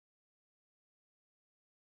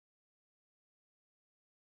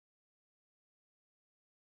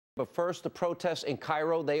But first, the protests in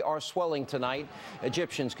Cairo, they are swelling tonight.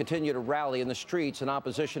 Egyptians continue to rally in the streets in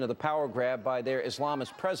opposition to the power grab by their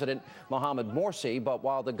Islamist president, Mohamed Morsi. But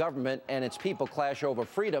while the government and its people clash over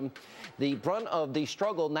freedom, the brunt of the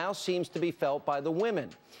struggle now seems to be felt by the women.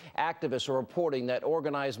 Activists are reporting that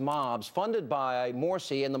organized mobs funded by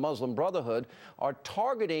Morsi and the Muslim Brotherhood are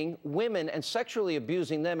targeting women and sexually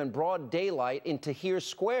abusing them in broad daylight in Tahrir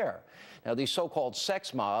Square. Now, these so-called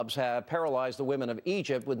sex mobs have paralyzed the women of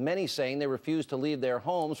Egypt, with many saying they refuse to leave their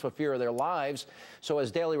homes for fear of their lives. So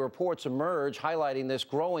as daily reports emerge highlighting this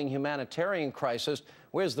growing humanitarian crisis,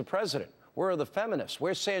 where's the president? Where are the feminists?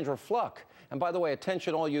 Where's Sandra Fluke? And by the way,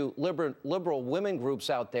 attention all you liberal women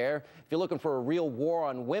groups out there. If you're looking for a real war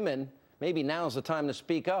on women, maybe now's the time to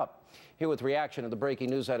speak up. Here with reaction to the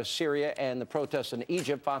breaking news out of Syria and the protests in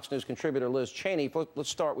Egypt, Fox News contributor Liz Cheney. Let's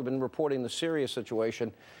start. We've been reporting the Syria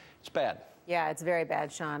situation. It's bad. Yeah, it's very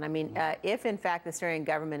bad, Sean. I mean, if in fact the Syrian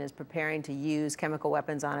government is preparing to use chemical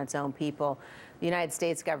weapons on its own people, the United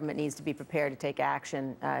States government needs to be prepared to take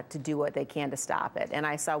action to do what they can to stop it. And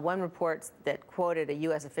I saw one report that quoted a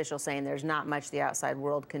U.S. official saying there's not much the outside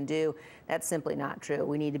world can do. That's simply not true.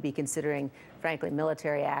 We need to be considering, frankly,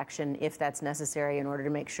 military action if that's necessary in order to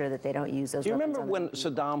make sure that they don't use those weapons. Do you remember when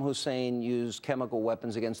Saddam Hussein used chemical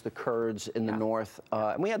weapons against the Kurds in the north?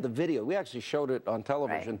 And we had the video. We actually showed it on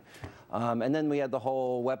television. Right. And then we had the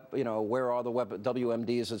whole, where are the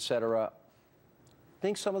WMDs, et cetera.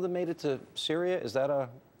 Think some of them made it to Syria? Is that a...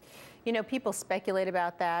 You know, people speculate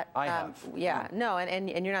about that. I have. Yeah, no,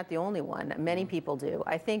 and you're not the only one. Many people do.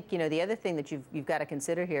 I think, the other thing that you've got to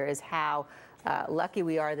consider here is how lucky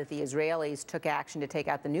we are that the Israelis took action to take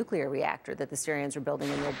out the nuclear reactor that the Syrians were building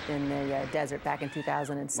in the desert back in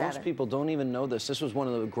 2007. Most people don't even know this. This was one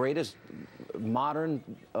of the greatest modern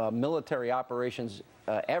military operations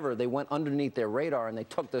ever. They went underneath their radar and they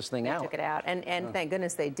took this thing out. They took it out, and thank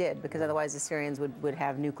goodness they did, because otherwise the Syrians would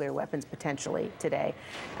have nuclear weapons potentially today.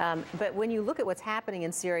 But when you look at what's happening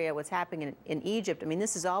in Syria, what's happening in Egypt, I mean,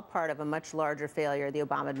 this is all part of a much larger failure of the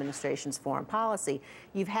Obama administration's foreign policy.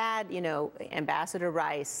 You've had, Ambassador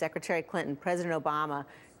Rice, Secretary Clinton, President Obama,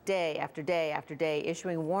 day after day after day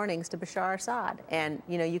issuing warnings to Bashar Assad. And,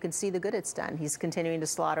 you can see the good it's done. He's continuing to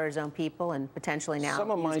slaughter his own people and potentially now some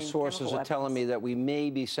of my sources are telling me that we may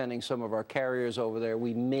be sending some of our carriers over there.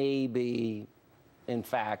 We may be, in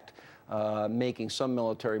fact, making some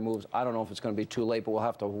military moves. I don't know if it's going to be too late, but we'll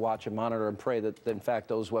have to watch and monitor and pray that in fact,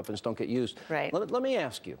 those weapons don't get used. Right. Let me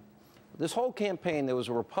ask you. This whole campaign, there was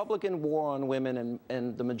a Republican war on women,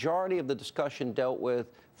 and the majority of the discussion dealt with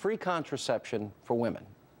free contraception for women.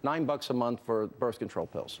 $9 a month for birth control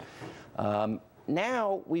pills.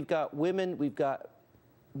 Now we've got women, we've got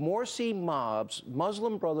Morsi mobs,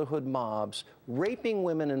 Muslim Brotherhood mobs, raping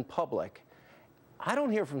women in public. I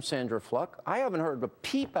don't hear from Sandra Fluke. I haven't heard a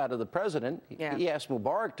peep out of the president. Yeah. He asked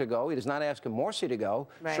Mubarak to go. He does not ask Morsi to go.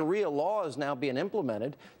 Right. Sharia law is now being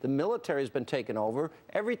implemented. The military has been taken over.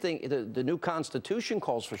 Everything, the new constitution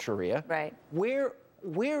calls for Sharia. Right.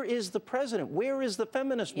 Where is the president? Where is the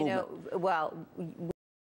feminist movement? Well,